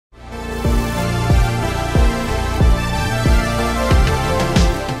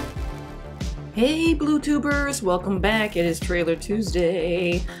Hey Bluetubers, welcome back. It is Trailer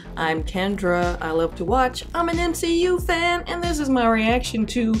Tuesday. I'm Kendra. I love to watch. I'm an MCU fan, and this is my reaction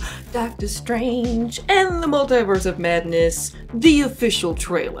to Doctor Strange and the Multiverse of Madness, the official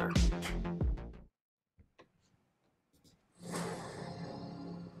trailer.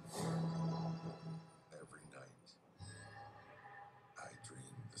 Every night, I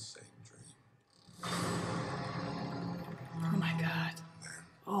dream the same dream. Oh my god.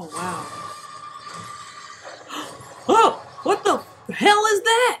 Oh wow. Oh! What the hell is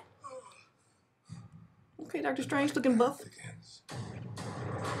that? Okay, Doctor Strange looking buff. Begins.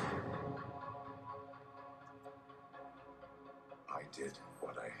 I did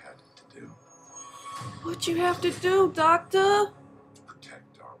what I had to do What you have to do, Doctor? to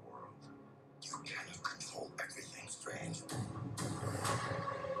protect our world. You cannot control everything, Strange.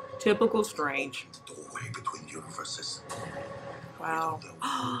 Typical Strange. The doorway between universes. Wow.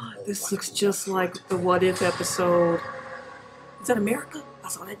 This looks just like the What If episode. Is that America? I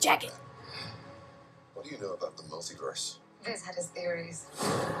saw that jacket. What do you know about the multiverse? Viz had his theories.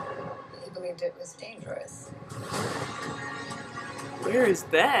 He believed it was dangerous. Where is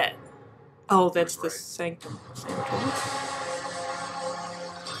that? Oh, that's the Right. Sanctum.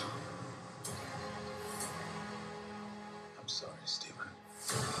 I'm sorry, Stephen.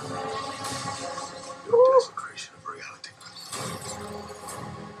 Your desecration of reality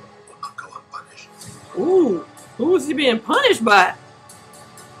will not go unpunished. Ooh, who is he being punished by?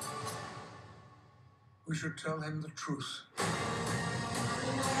 We should tell him the truth.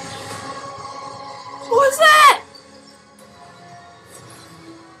 Who is that?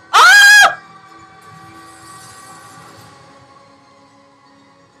 Ah!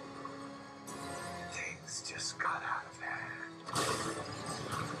 Things just got out of hand.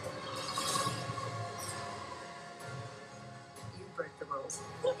 You break the rules.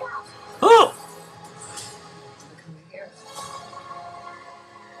 Oh! You become the hero.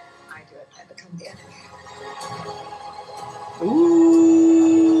 I do it. I become the enemy.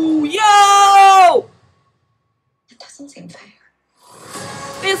 Ooh, yo! It doesn't seem fair.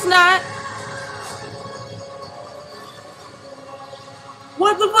 It's not.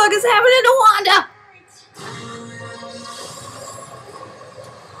 What the fuck is happening to Wanda?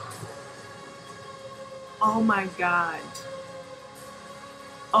 Oh my god.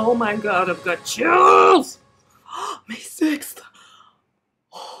 Oh my god, I've got chills! May 6th.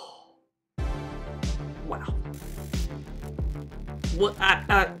 Wow. What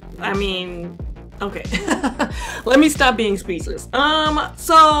I mean, okay. Let me stop being speechless.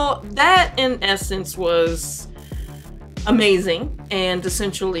 So that in essence was amazing and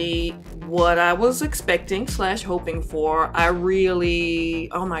essentially what I was expecting / hoping for. I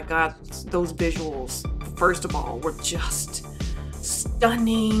really, oh my god, those visuals, first of all, were just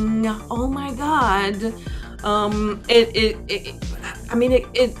stunning. Oh my god.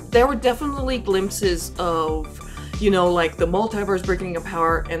 There were definitely glimpses of, you know, like the multiverse breaking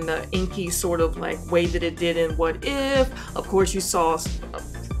apart and the inky sort of like way that it did in What If. Of course, you saw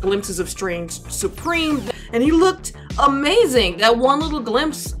glimpses of Strange Supreme, and he looked amazing. That one little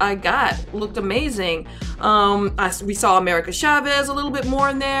glimpse I got looked amazing. We saw America Chavez a little bit more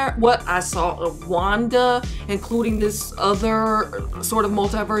in there. What I saw of Wanda, including this other sort of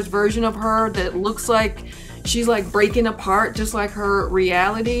multiverse version of her that looks like she's like breaking apart just like her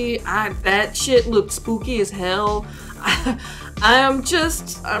reality. That shit looked spooky as hell. I'm so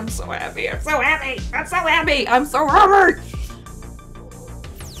happy. I'm so happy. I'm so happy. I'm so happy.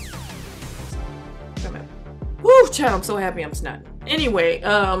 Woo, child, I'm so happy I'm snotting. Anyway,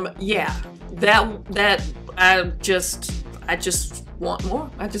 yeah, I just want more.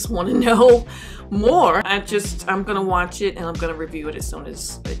 I just want to know more. I'm gonna watch it and I'm gonna review it as soon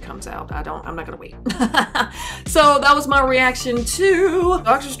as it comes out. I'm not gonna wait. So that was my reaction to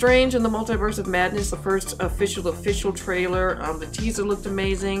Doctor Strange and the Multiverse of Madness, the first official trailer. The teaser looked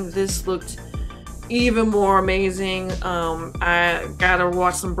amazing. This looked even more amazing. I gotta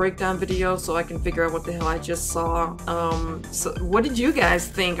watch some breakdown videos so I can figure out what the hell I just saw. So what did you guys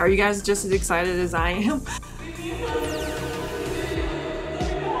think? Are you guys just as excited as I am?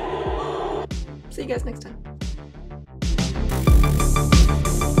 See you guys next time.